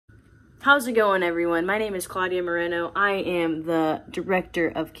How's it going, everyone? My name is Claudia Moreno. I am the Director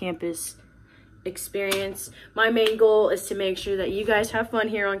of Campus Experience. My main goal is to make sure that you guys have fun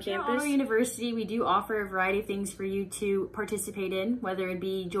here on campus. At our university, we do offer a variety of things for you to participate in, whether it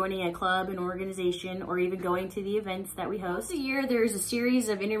be joining a club, an organization, or even going to the events that we host. Once a year, there's a series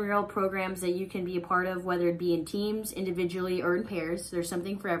of intramural programs that you can be a part of, whether it be in teams, individually, or in pairs. There's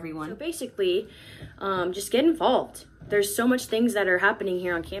something for everyone. So basically, just get involved. There's so much things that are happening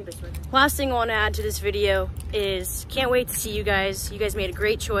here on campus. Last thing I want to add to this video is can't wait to see you guys. You guys made a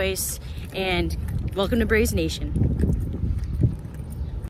great choice, and welcome to Braves Nation.